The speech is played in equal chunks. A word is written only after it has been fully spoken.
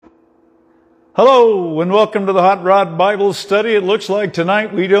Hello and welcome to the Hot Rod Bible Study. It looks like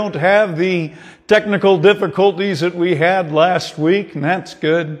tonight we don't have the technical difficulties that we had last week, and that's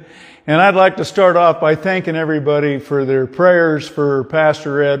good. And I'd like to start off by thanking everybody for their prayers for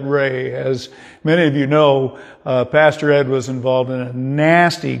Pastor Ed Ray. As many of you know, Pastor Ed was involved in a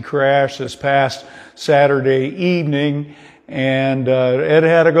nasty crash this past Saturday evening. And Ed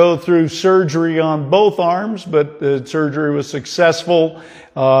had to go through surgery on both arms, but the surgery was successful.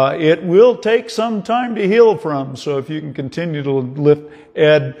 It will take some time to heal from, so if you can continue to lift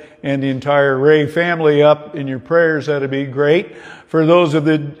Ed and the entire Ray family up in your prayers, that'd be great. For those of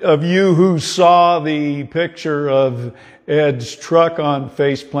you who saw the picture of Ed's truck on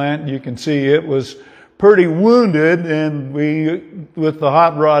Faceplant, you can see it was pretty wounded, and we, with the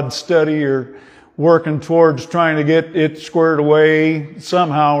Hot Rod Study, are working towards trying to get it squared away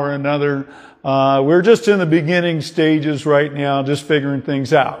somehow or another. We're just in the beginning stages right now, just figuring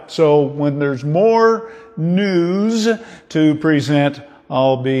things out. So when there's more news to present,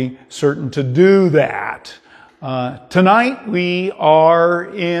 I'll be certain to do that. Tonight we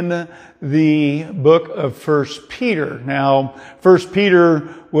are in the book of 1 Peter. Now, 1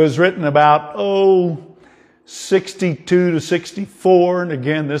 Peter was written about, 62 to 64, and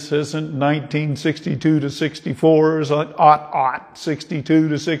again, this isn't 1962 to 64, it's like 62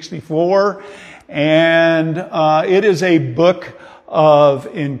 to 64, and it is a book of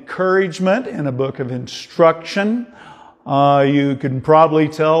encouragement and a book of instruction. You can probably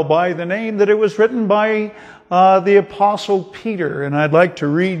tell by the name that it was written by the Apostle Peter, and I'd like to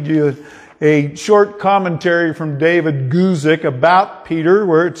read you a short commentary from David Guzik about Peter,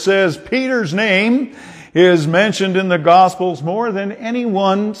 where it says, Peter's name is mentioned in the Gospels more than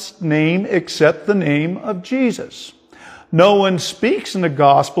anyone's name except the name of Jesus. No one speaks in the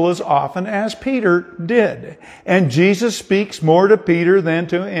Gospel as often as Peter did, and Jesus speaks more to Peter than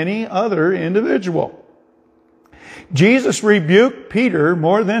to any other individual. Jesus rebuked Peter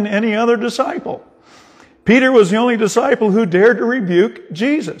more than any other disciple. Peter was the only disciple who dared to rebuke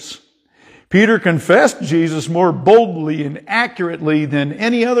Jesus. Peter confessed Jesus more boldly and accurately than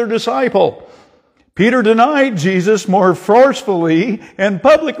any other disciple. Peter denied Jesus more forcefully and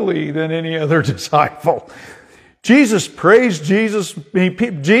publicly than any other disciple. Jesus praised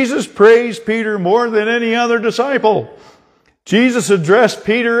Peter more than any other disciple. Jesus addressed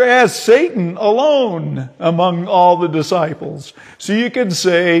Peter as Satan alone among all the disciples. So you could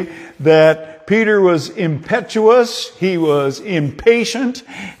say that Peter was impetuous, he was impatient,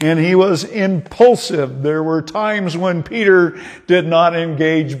 and he was impulsive. There were times when Peter did not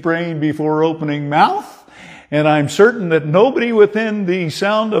engage brain before opening mouth, and I'm certain that nobody within the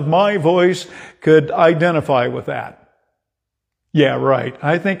sound of my voice could identify with that. Yeah, right.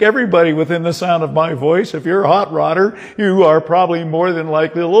 I think everybody within the sound of my voice, if you're a hot rodder, you are probably more than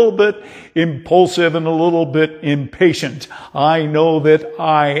likely a little bit impulsive and a little bit impatient. I know that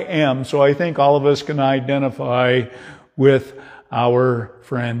I am. So I think all of us can identify with our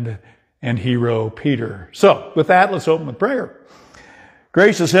friend and hero, Peter. So with that, let's open with prayer.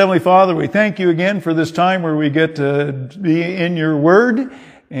 Gracious Heavenly Father, we thank you again for this time where we get to be in your word.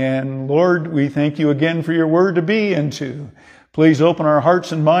 And Lord, we thank you again for your word to be into. Please open our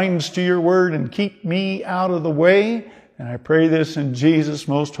hearts and minds to your word and keep me out of the way. And I pray this in Jesus'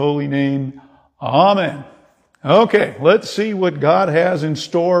 most holy name. Amen. Okay, let's see what God has in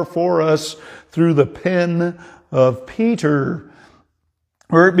store for us through the pen of Peter.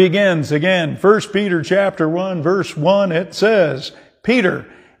 Where it begins again, 1 Peter chapter 1, verse 1, it says, Peter,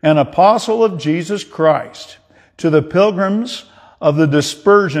 an apostle of Jesus Christ, to the pilgrims of the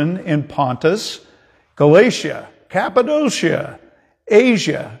dispersion in Pontus, Galatia, Cappadocia,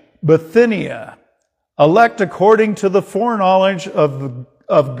 Asia, Bithynia, elect according to the foreknowledge of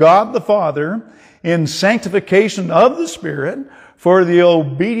God the Father, in sanctification of the Spirit, for the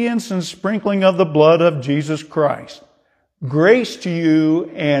obedience and sprinkling of the blood of Jesus Christ. Grace to you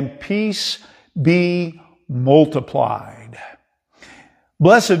and peace be multiplied.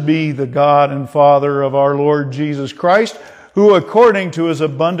 Blessed be the God and Father of our Lord Jesus Christ, who according to his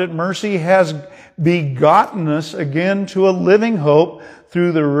abundant mercy has begotten us again to a living hope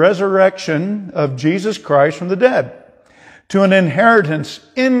through the resurrection of Jesus Christ from the dead, to an inheritance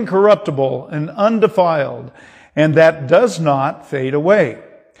incorruptible and undefiled, and that does not fade away,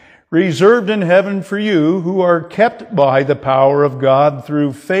 reserved in heaven for you who are kept by the power of God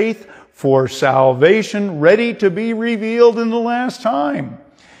through faith for salvation, ready to be revealed in the last time.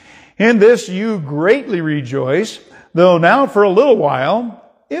 In this you greatly rejoice, though now for a little while,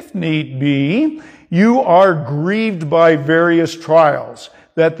 if need be, you are grieved by various trials,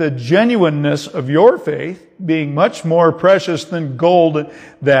 that the genuineness of your faith, being much more precious than gold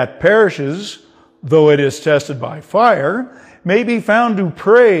that perishes, though it is tested by fire, may be found to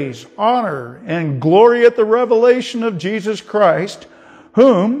praise, honor, and glory at the revelation of Jesus Christ,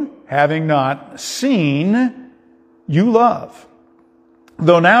 whom, having not seen, you love.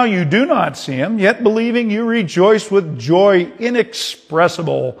 Though now you do not see him, yet believing you rejoice with joy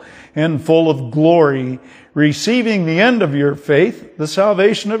inexpressible and full of glory, receiving the end of your faith, the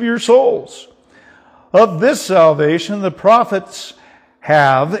salvation of your souls. Of this salvation the prophets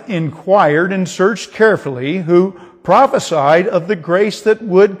have inquired and searched carefully, who prophesied of the grace that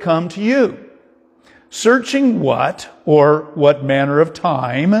would come to you. Searching what, or what manner of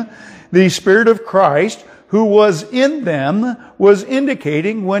time, the Spirit of Christ, who was in them, was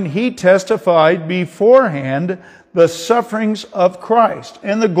indicating when he testified beforehand the sufferings of Christ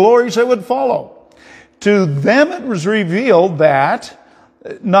and the glories that would follow. To them it was revealed that,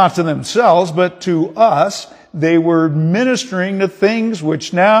 not to themselves, but to us, they were ministering the things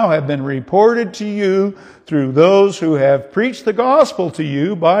which now have been reported to you through those who have preached the gospel to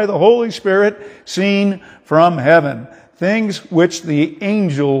you by the Holy Spirit seen from heaven, things which the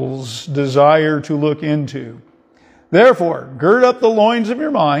angels desire to look into. Therefore, gird up the loins of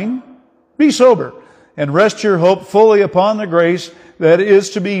your mind, be sober, and rest your hope fully upon the grace that is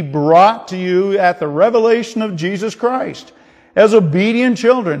to be brought to you at the revelation of Jesus Christ, as obedient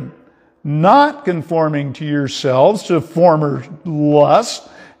children, not conforming to yourselves to former lusts,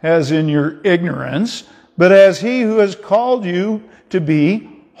 as in your ignorance, but as he who has called you to be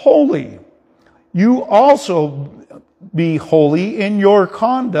holy. You also be holy in your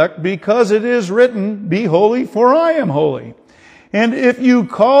conduct, because it is written, be holy, for I am holy. And if you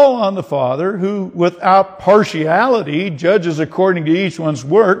call on the Father, who without partiality judges according to each one's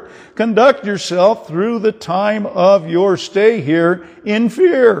work, conduct yourself through the time of your stay here in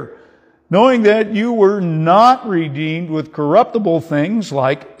fear, knowing that you were not redeemed with corruptible things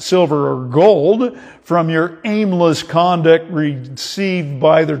like silver or gold from your aimless conduct received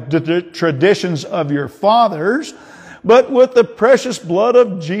by the traditions of your fathers, but with the precious blood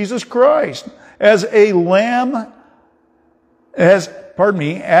of Jesus Christ, as of a lamb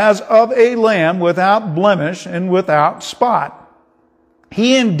without blemish and without spot.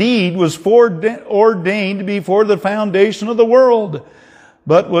 He indeed was foreordained before the foundation of the world,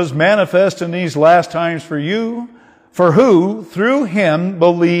 but was manifest in these last times for you, for who, through him,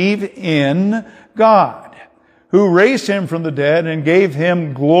 believe in God, who raised him from the dead and gave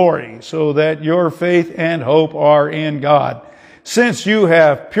him glory, so that your faith and hope are in God. Since you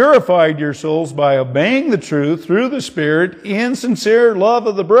have purified your souls by obeying the truth through the Spirit in sincere love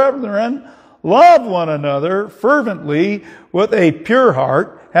of the brethren, love one another fervently with a pure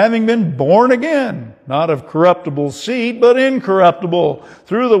heart, having been born again, not of corruptible seed, but incorruptible,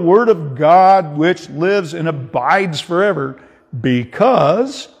 through the word of God, which lives and abides forever,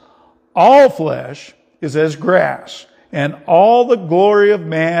 because all flesh is as grass, and all the glory of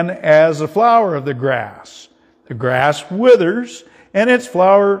man as the flower of the grass. The grass withers, and its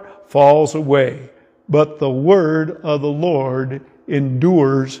flower falls away, but the word of the Lord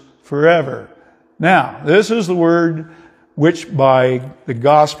endures forever. Now, this is the word which by the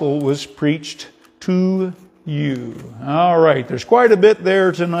gospel was preached to you. All right, there's quite a bit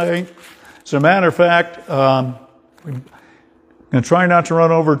there tonight. As a matter of fact, I'm going to try not to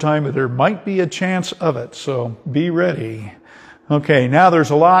run over time, but there might be a chance of it, so be ready. Okay, now there's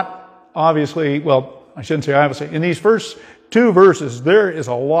a lot, obviously, well, I shouldn't say obviously. In these first two verses, there is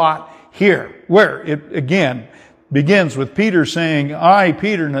a lot here, where it, again, begins with Peter saying, I,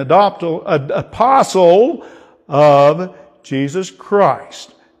 Peter, an apostle of Jesus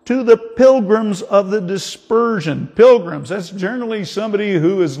Christ, to the pilgrims of the dispersion. Pilgrims, that's generally somebody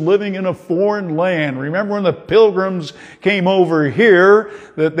who is living in a foreign land. Remember when the pilgrims came over here,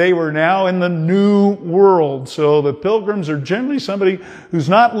 that they were now in the new world. So the pilgrims are generally somebody who's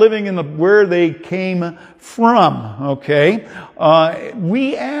not living in where they came from, okay?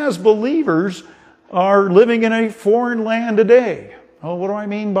 We as believers are living in a foreign land today. Oh, what do I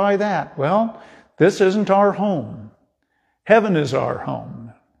mean by that? Well, this isn't our home. Heaven is our home.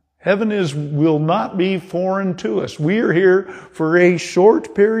 Heaven will not be foreign to us. We are here for a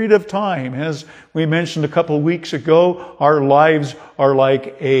short period of time. As we mentioned a couple of weeks ago, our lives are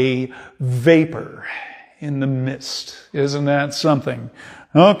like a vapor in the mist. Isn't that something?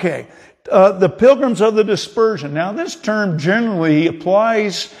 Okay. The pilgrims of the dispersion. Now, this term generally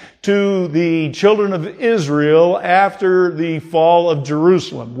applies to the children of Israel after the fall of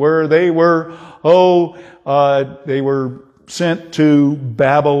Jerusalem, where they were sent to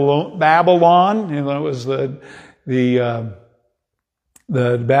Babylon. You know, it was the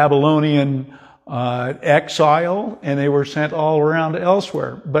Babylonian exile, and they were sent all around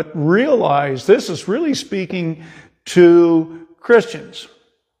elsewhere. But realize this is really speaking to Christians.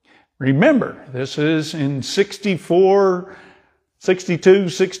 Remember, this is in 64, 62,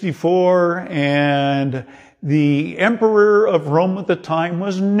 64, and the emperor of Rome at the time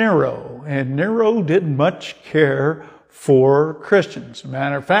was Nero, and Nero didn't much care for Christians. As a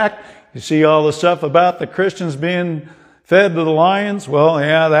matter of fact, you see all the stuff about the Christians being fed to the lions? Well,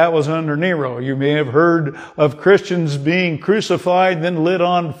 yeah, that was under Nero. You may have heard of Christians being crucified, then lit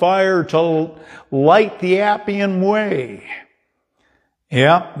on fire to light the Appian Way.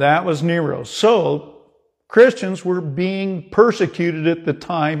 Yeah, that was Nero. So, Christians were being persecuted at the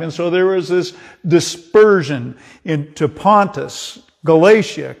time, and so there was this dispersion into Pontus,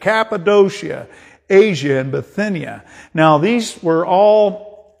 Galatia, Cappadocia, Asia, and Bithynia. Now, these were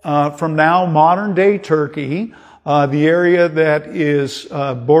all from now modern-day Turkey, the area that is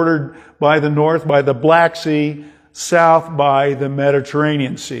bordered by the north by the Black Sea, south by the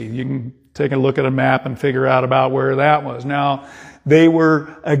Mediterranean Sea. You can take a look at a map and figure out about where that was. Now, they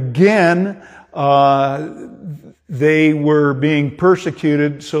were, again, they were being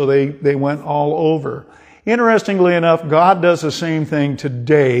persecuted, so they went all over. Interestingly enough, God does the same thing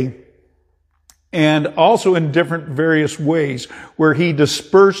today, and also in different various ways, where He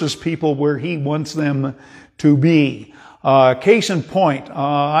disperses people where He wants them to be. Case in point,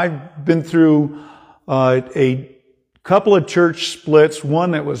 I've been through a couple of church splits,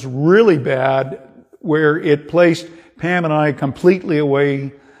 one that was really bad, where it placed Pam and I completely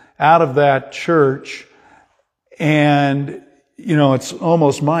away out of that church. And, you know, it's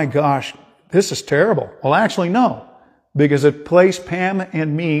almost, my gosh, this is terrible. Well, actually, no, because it placed Pam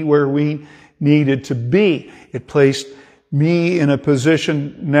and me where we needed to be. It placed me in a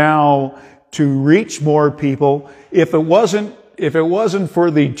position now to reach more people. If it wasn't for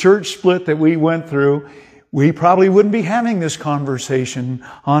the church split that we went through, we probably wouldn't be having this conversation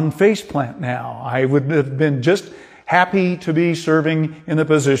on Faceplant now. I would have been just happy to be serving in the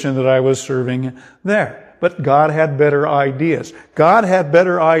position that I was serving there. But God had better ideas. God had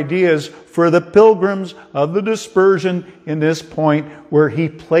better ideas for the pilgrims of the dispersion in this point where He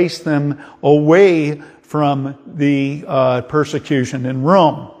placed them away from the persecution in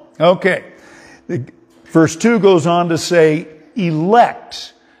Rome. Okay. Verse 2 goes on to say,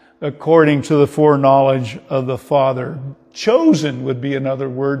 elect according to the foreknowledge of the Father. Chosen would be another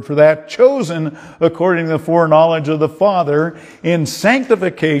word for that. Chosen according to the foreknowledge of the Father in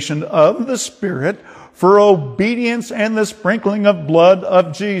sanctification of the Spirit for obedience and the sprinkling of blood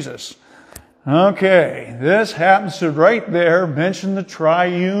of Jesus. Okay, this happens to right there mention the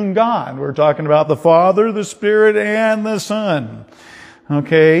triune God. We're talking about the Father, the Spirit, and the Son.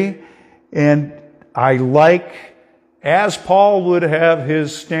 Okay, and I like, as Paul would have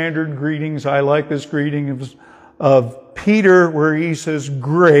his standard greetings, I like this greeting of Peter where he says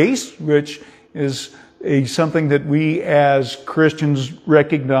grace, which is something that we as Christians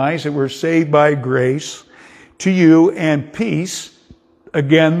recognize, that we're saved by grace, to you, and peace.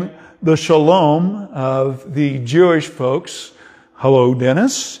 Again, the shalom of the Jewish folks. Hello,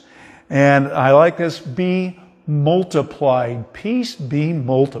 Dennis. And I like this, be multiplied. Peace be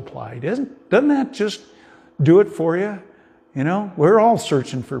multiplied. Doesn't that just do it for you? You know, we're all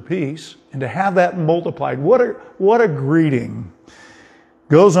searching for peace. And to have that multiplied, what a greeting.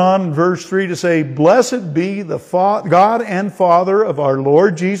 Goes on in verse 3 to say, blessed be the God and Father of our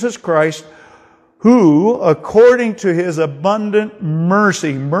Lord Jesus Christ, who, according to His abundant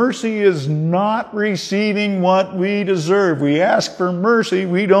mercy, mercy is not receiving what we deserve. We ask for mercy.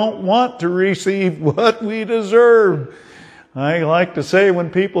 We don't want to receive what we deserve. I like to say, when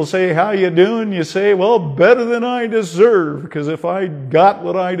people say, how you doing? You say, well, better than I deserve. Because if I got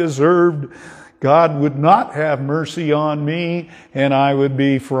what I deserved, God would not have mercy on me, and I would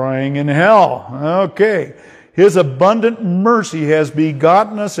be frying in hell. Okay. His abundant mercy has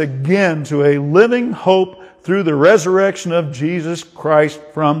begotten us again to a living hope through the resurrection of Jesus Christ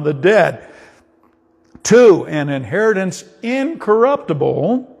from the dead, to an inheritance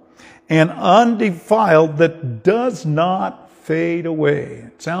incorruptible and undefiled that does not fade away.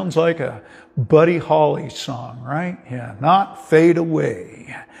 It sounds like a Buddy Holly song, right? Yeah, not fade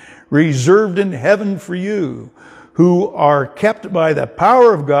away. Reserved in heaven for you, who are kept by the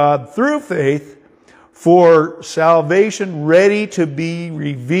power of God through faith for salvation ready to be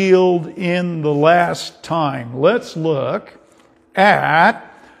revealed in the last time. Let's look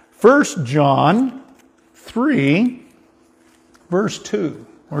at 1 John 3, verse 2,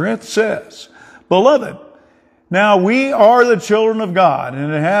 where it says, beloved, Now we are the children of God,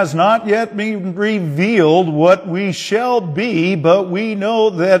 and it has not yet been revealed what we shall be, but we know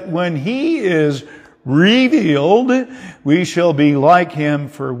that when He is revealed, we shall be like Him,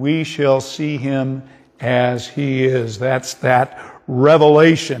 for we shall see Him as He is. That's that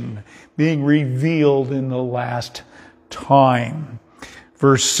revelation being revealed in the last time.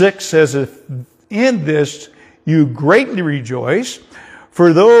 Verse 6 says, "If in this you greatly rejoice,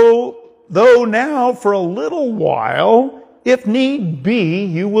 for though now for a little while, if need be,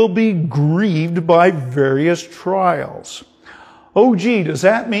 you will be grieved by various trials." Oh gee, does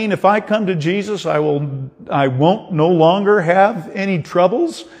that mean if I come to Jesus, I won't no longer have any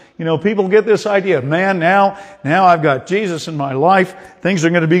troubles? You know, people get this idea, man, now I've got Jesus in my life, things are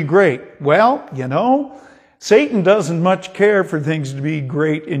going to be great. Well, you know, Satan doesn't much care for things to be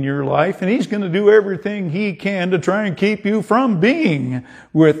great in your life, and he's going to do everything he can to try and keep you from being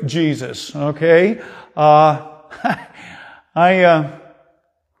with Jesus, okay?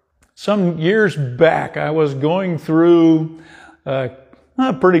 Some years back, I was going through a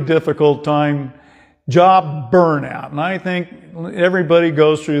pretty difficult time, job burnout. And I think everybody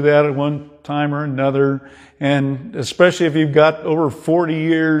goes through that at one time or another. And especially if you've got over 40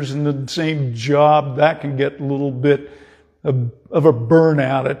 years in the same job, that can get a little bit of a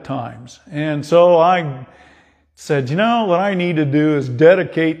burnout at times. And so I said, you know, what I need to do is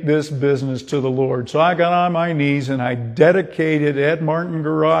dedicate this business to the Lord. So I got on my knees and I dedicated Ed Martin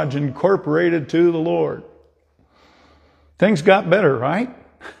Garage Incorporated to the Lord. Things got better, right?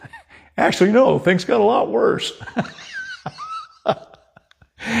 Actually, no, things got a lot worse.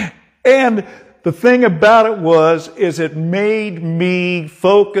 And the thing about it is it made me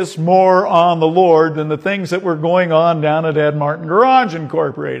focus more on the Lord than the things that were going on down at Ed Martin Garage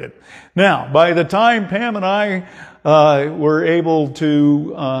Incorporated. Now, by the time Pam and I were able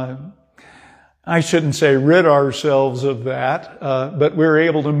to, I shouldn't say rid ourselves of that, but we were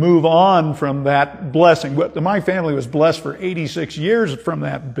able to move on from that blessing. My family was blessed for 86 years from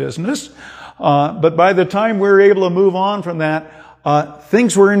that business. But by the time we were able to move on from that,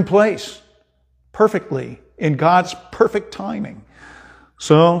 things were in place perfectly in God's perfect timing.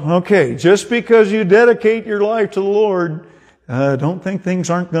 So, okay, just because you dedicate your life to the Lord, don't think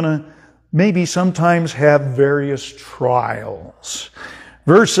things aren't going to maybe sometimes have various trials.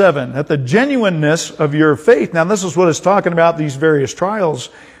 Verse 7, that the genuineness of your faith, now this is what it's talking about, these various trials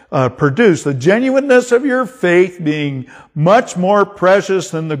produce. The genuineness of your faith being much more precious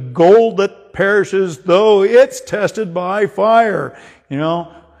than the gold that perishes, though it's tested by fire. You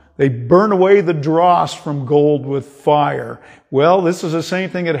know, they burn away the dross from gold with fire. Well, this is the same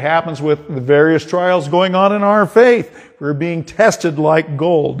thing that happens with the various trials going on in our faith. We're being tested like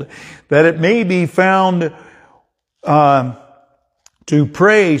gold, that it may be found to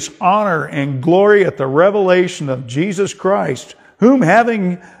praise, honor, and glory at the revelation of Jesus Christ, whom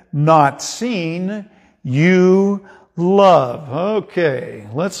having not seen, you love. Okay,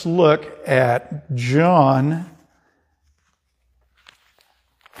 let's look at John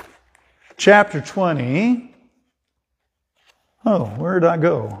chapter 20. Oh, where did I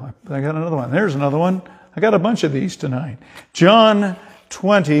go? I got another one. There's another one. I got a bunch of these tonight. John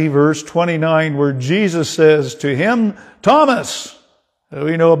 20, verse 29, where Jesus says to him, Thomas,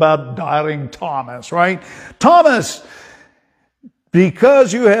 we know about doubting Thomas, right? Thomas,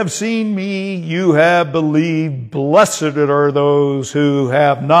 because you have seen me, you have believed. Blessed are those who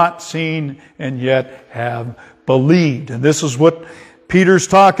have not seen and yet have believed. And this is what Peter's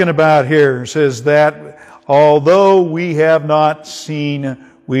talking about here. He says that although we have not seen,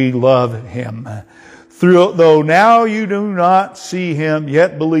 we love him. Though now you do not see him,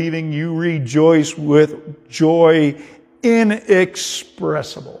 yet believing you rejoice with joy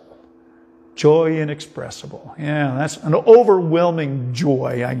inexpressible. Joy inexpressible. Yeah, that's an overwhelming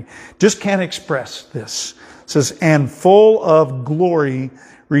joy. I just can't express this. It says, and full of glory,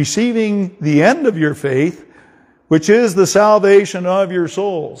 receiving the end of your faith, which is the salvation of your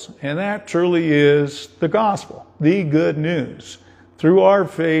souls. And that truly is the gospel, the good news. Through our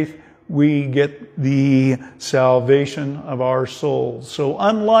faith, we get the salvation of our souls. So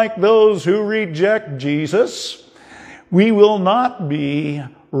unlike those who reject Jesus, we will not be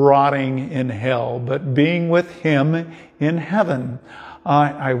rotting in hell, but being with him in heaven.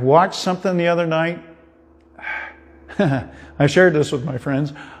 I watched something the other night. I shared this with my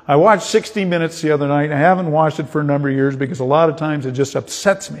friends. I watched 60 Minutes the other night. I haven't watched it for a number of years because a lot of times it just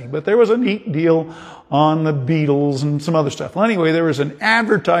upsets me. But there was a neat deal on the Beatles and some other stuff. Well, anyway, there was an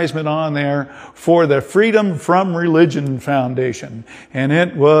advertisement on there for the Freedom from Religion Foundation. And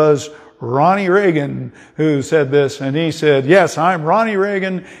it was Ronnie Reagan who said this, and he said, yes, I'm Ronnie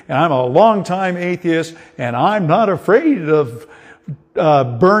Reagan, and I'm a longtime atheist, and I'm not afraid of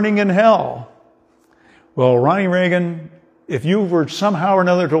burning in hell. Well, Ronnie Reagan, if you were somehow or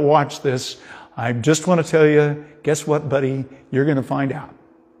another to watch this, I just want to tell you, guess what, buddy? You're going to find out.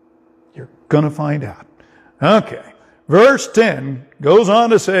 You're going to find out. Okay. Verse 10 goes on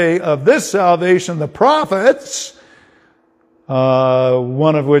to say, of this salvation, the prophets,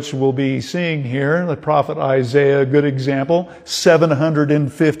 one of which we'll be seeing here, the prophet Isaiah, a good example,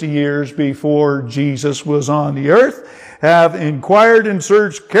 750 years before Jesus was on the earth, have inquired and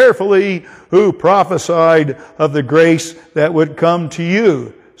searched carefully who prophesied of the grace that would come to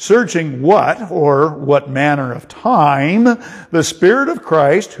you, searching what, or what manner of time, the Spirit of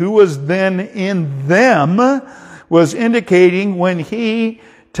Christ, who was then in them, was indicating when he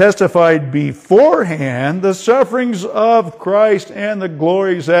testified beforehand the sufferings of Christ and the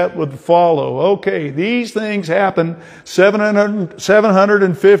glories that would follow. Okay, these things happened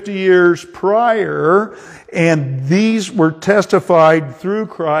 750 years prior, and these were testified through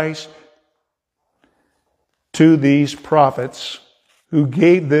Christ to these prophets who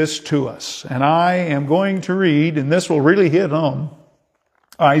gave this to us. And I am going to read, and this will really hit home,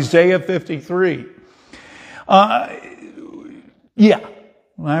 Isaiah 53. I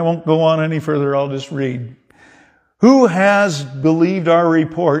won't go on any further. I'll just read. Who has believed our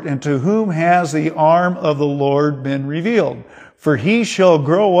report, and to whom has the arm of the Lord been revealed? For he shall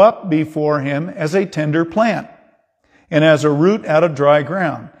grow up before him as a tender plant, and as a root out of dry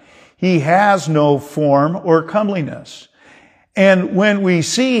ground. He has no form or comeliness. And when we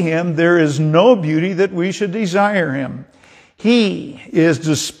see him, there is no beauty that we should desire him. He is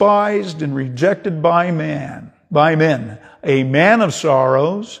despised and rejected by men, a man of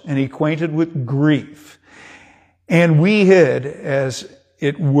sorrows and acquainted with grief. And we hid, as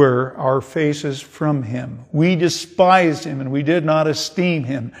it were, our faces from him. We despised him, and we did not esteem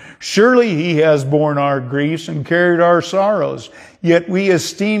him. Surely he has borne our griefs and carried our sorrows. Yet we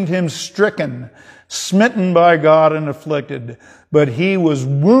esteemed him stricken, smitten by God and afflicted. But he was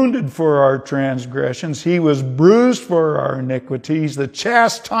wounded for our transgressions. He was bruised for our iniquities. The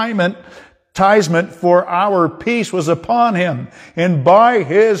chastisement for our peace was upon him, and by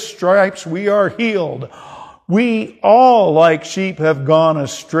his stripes we are healed. We all like sheep have gone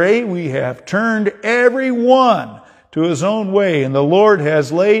astray. We have turned every one to his own way, and the Lord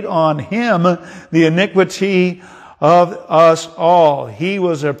has laid on him the iniquity of us all. He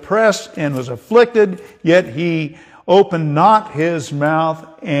was oppressed and was afflicted, yet he opened not his mouth,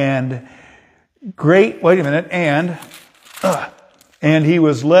 and he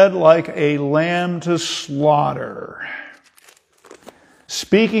was led like a lamb to slaughter.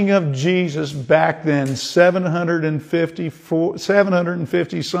 Speaking of Jesus back then,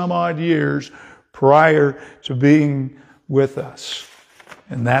 750 some odd years prior to being with us.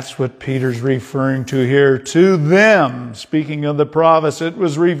 And that's what Peter's referring to here. To them, speaking of the prophets, it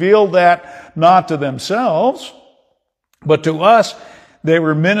was revealed that not to themselves, but to us, they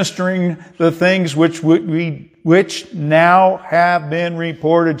were ministering the things which now have been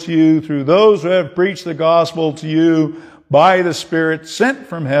reported to you through those who have preached the gospel to you by the Spirit sent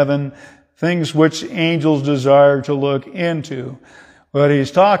from heaven, things which angels desire to look into. What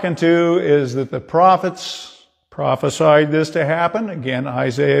he's talking to is that the prophets prophesied this to happen. Again,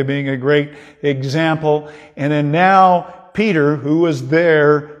 Isaiah being a great example. And then now Peter, who was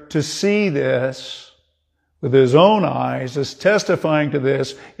there to see this with his own eyes, is testifying to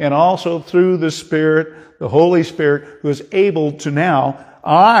this, and also through the Spirit, the Holy Spirit, who is able to now,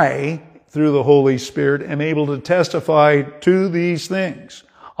 through the Holy Spirit, am able to testify to these things.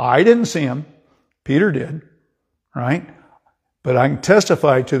 I didn't see them. Peter did, right? But I can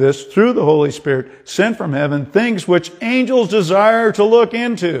testify to this through the Holy Spirit sent from heaven, things which angels desire to look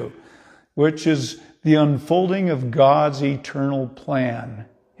into, which is the unfolding of God's eternal plan.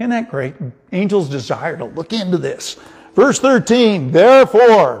 Isn't that great? Angels desire to look into this. Verse 13,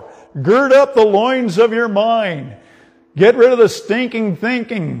 therefore, gird up the loins of your mind. Get rid of the stinking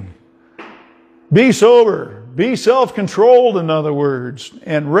thinking. Be sober. Be self-controlled, in other words,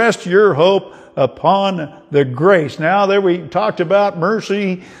 and rest your hope upon the grace. Now, there we talked about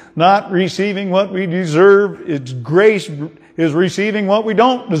mercy, not receiving what we deserve. It's grace is receiving what we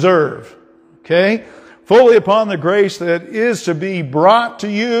don't deserve. Okay? Fully upon the grace that is to be brought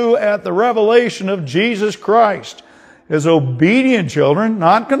to you at the revelation of Jesus Christ. As obedient children,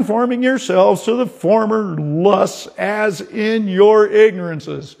 not conforming yourselves to the former lusts as in your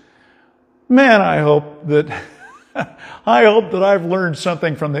ignorances. Man, I hope that I've learned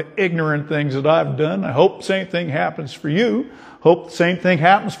something from the ignorant things that I've done. I hope the same thing happens for you. Hope the same thing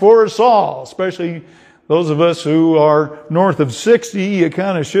happens for us all, especially those of us who are north of 60. You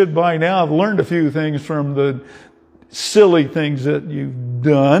kind of should by now have learned a few things from the silly things that you've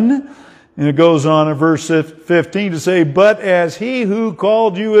done. And it goes on in verse 15 to say, but as he who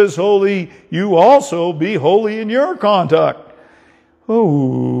called you is holy, you also be holy in your conduct.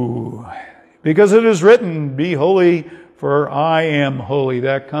 Oh, because it is written, be holy, for I am holy.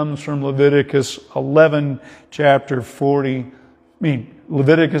 That comes from Leviticus 11, chapter 40.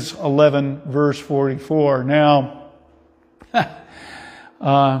 Leviticus 11, verse 44. Now,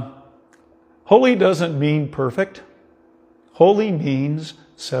 holy doesn't mean perfect. Holy means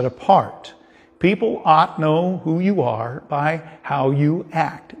set apart. People ought to know who you are by how you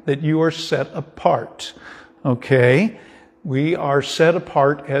act, that you are set apart. Okay? We are set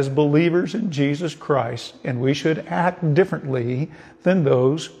apart as believers in Jesus Christ, and we should act differently than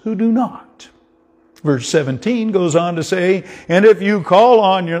those who do not. Verse 17 goes on to say, and if you call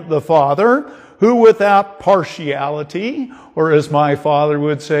on the Father, who without partiality, or as my father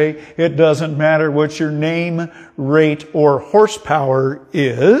would say, it doesn't matter what your name, rate, or horsepower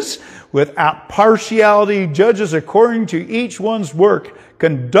is, without partiality judges according to each one's work,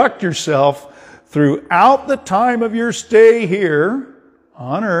 conduct yourself throughout the time of your stay here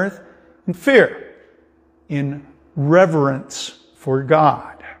on earth in fear, in reverence for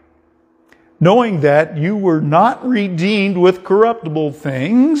God, knowing that you were not redeemed with corruptible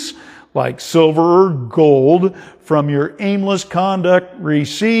things like silver or gold from your aimless conduct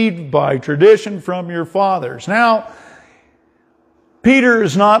received by tradition from your fathers. Now, Peter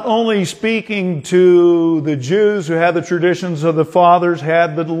is not only speaking to the Jews who had the traditions of the fathers,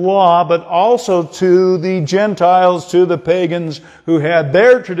 had the law, but also to the Gentiles, to the pagans who had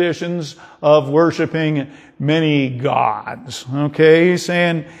their traditions of worshiping many gods. Okay, he's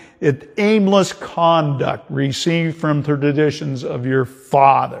saying it aimless conduct received from the traditions of your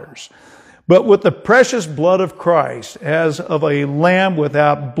fathers. But with the precious blood of Christ, as of a lamb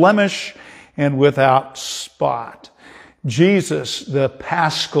without blemish and without spot. Jesus, the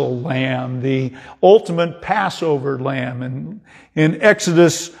Paschal Lamb, the ultimate Passover Lamb. And in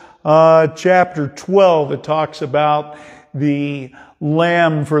Exodus chapter 12, it talks about the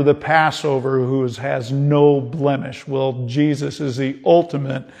Lamb for the Passover who has no blemish. Well, Jesus is the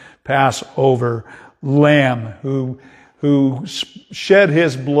ultimate Passover Lamb who shed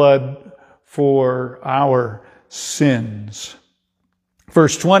his blood for our sins.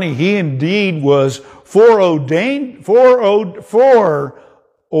 Verse 20, he indeed was foreordained,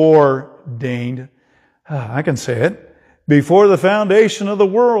 I can say it, before the foundation of the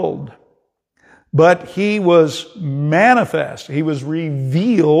world. But he was manifest, he was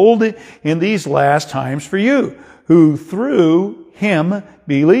revealed in these last times for you, who through him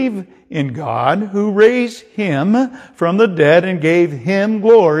believe in God, who raised him from the dead and gave him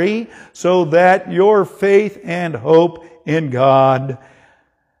glory, so that your faith and hope in God,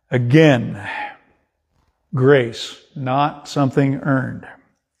 again, grace, not something earned.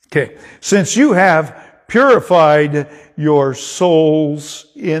 Okay, since you have purified your souls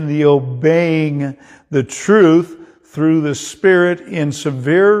in the obeying the truth through the Spirit in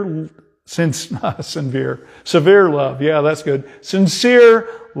severe love. Yeah, that's good. Sincere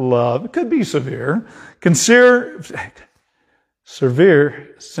love. It could be severe.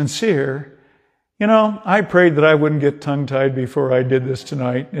 Sincere. You know, I prayed that I wouldn't get tongue-tied before I did this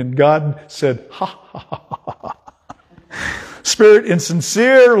tonight, and God said, ha, ha, ha, ha, ha. Spirit in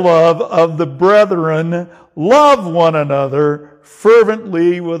sincere love of the brethren, love one another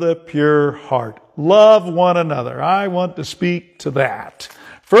fervently with a pure heart. Love one another. I want to speak to that.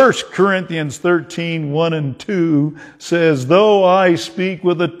 1 Corinthians 13, 1 and 2 says, though I speak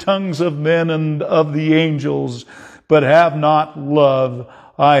with the tongues of men and of the angels, but have not love,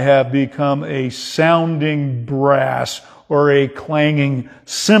 I have become a sounding brass or a clanging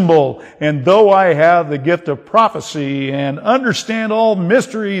cymbal. And though I have the gift of prophecy and understand all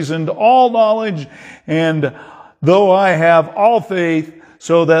mysteries and all knowledge, and though I have all faith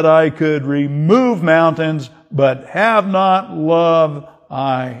so that I could remove mountains, but have not love,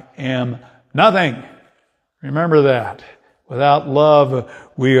 I am nothing. Remember that. Without love,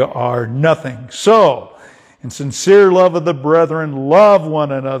 we are nothing. So, in sincere love of the brethren, love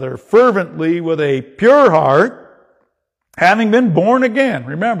one another fervently with a pure heart, having been born again.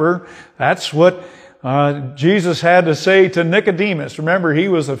 Remember, that's what Jesus had to say to Nicodemus. Remember, he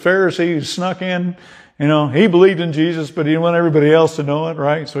was a Pharisee who snuck in. You know, he believed in Jesus, but he didn't want everybody else to know it,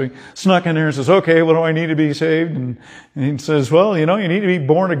 right? So he snuck in there and says, okay, what do I need to be saved? And he says, well, you know, you need to be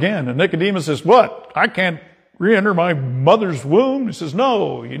born again. And Nicodemus says, what? I can't re-enter my mother's womb? He says,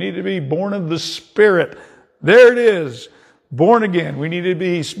 no, you need to be born of the Spirit. There it is. Born again. We need to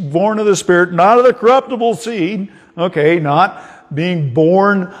be born of the Spirit, not of the corruptible seed. Okay, not being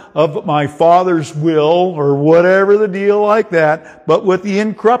born of my Father's will or whatever the deal like that, but with the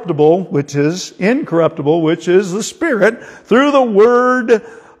incorruptible, which is the Spirit, through the Word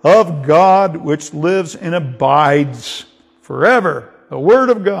of God, which lives and abides forever. The Word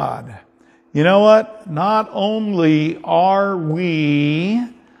of God. You know what? Not only are we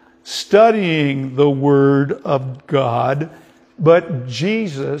studying the Word of God, but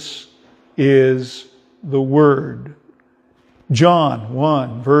Jesus is the Word. John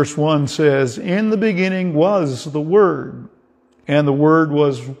 1 verse 1 says, "In the beginning was the Word, and the Word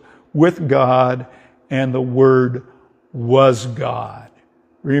was with God, and the Word was God."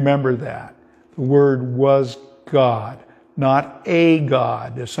 Remember that. The Word was God, not a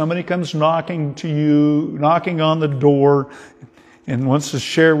God. If somebody comes knocking on the door and wants to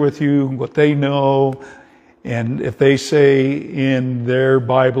share with you what they know, and if they say in their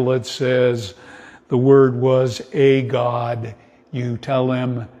Bible it says the Word was a God, you tell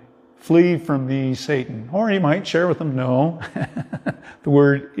them, "Flee from me, Satan." Or you might share with them, no, the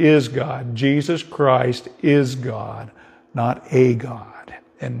Word is God. Jesus Christ is God, not a God,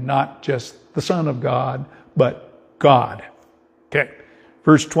 and not just the Son of God, but God. Okay.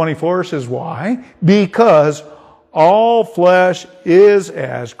 Verse 24 says, why? Because all flesh is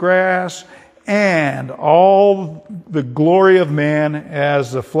as grass, and all the glory of man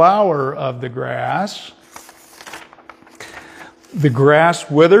as the flower of the grass. The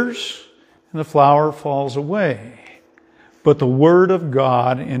grass withers, and the flower falls away. But the word of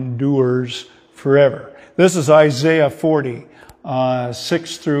God endures forever. This is Isaiah 40,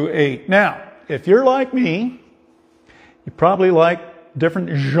 6 through 8. Now, if you're like me, you probably like different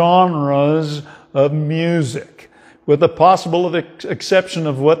genres of music, with the possible exception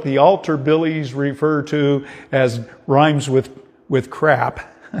of what the altar billies refer to as rhymes with crap.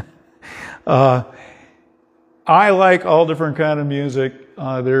 I like all different kind of music.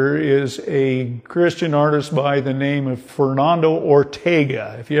 There is a Christian artist by the name of Fernando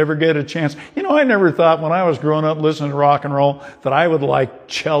Ortega. If you ever get a chance, I never thought when I was growing up listening to rock and roll that I would like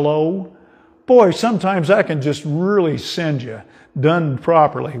cello. Boy, sometimes that can just really send you, done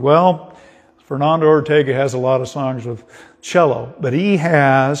properly. Well, Fernando Ortega has a lot of songs with cello, but he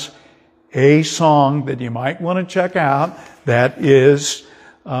has a song that you might want to check out that is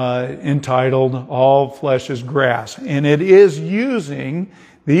entitled "All Flesh is Grass," and it is using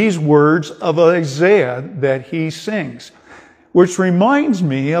these words of Isaiah that he sings, which reminds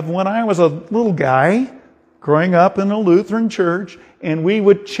me of when I was a little guy growing up in a Lutheran church, and we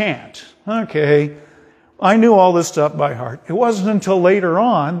would chant. Okay, I knew all this stuff by heart. It wasn't until later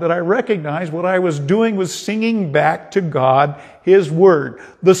on that I recognized what I was doing was singing back to God His Word,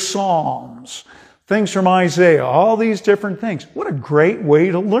 the Psalms, things from Isaiah, all these different things. What a great way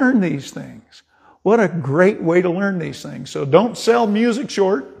to learn these things. What a great way to learn these things. So don't sell music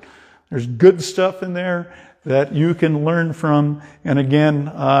short. There's good stuff in there that you can learn from. And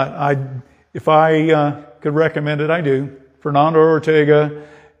again, if I could recommend it, I do. Fernando Ortega,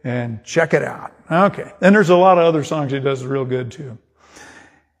 and check it out. Okay. And there's a lot of other songs he does real good too.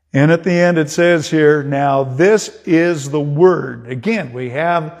 And at the end it says here, now this is the Word. Again, we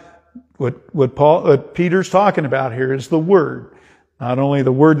have what Peter's talking about here is the Word. Not only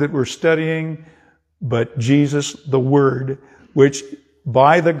the Word that we're studying, but Jesus, the Word, which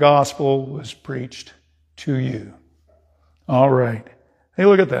by the gospel was preached to you. All right. Hey,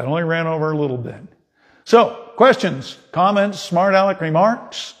 look at that. Only ran over a little bit. So, questions, comments, smart aleck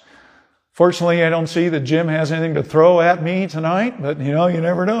remarks? Fortunately, I don't see that Jim has anything to throw at me tonight, but you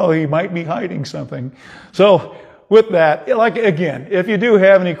never know. He might be hiding something. So, with that, again, if you do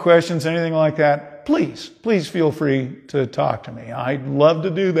have any questions, anything like that, please feel free to talk to me. I'd love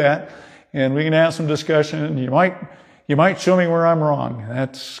to do that, and we can have some discussion, and you might show me where I'm wrong.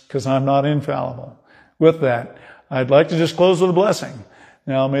 That's because I'm not infallible. With that, I'd like to just close with a blessing.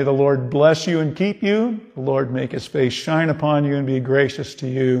 Now may the Lord bless you and keep you. The Lord make His face shine upon you and be gracious to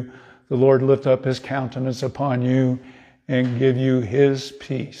you. The Lord lift up His countenance upon you and give you His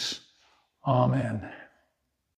peace. Amen.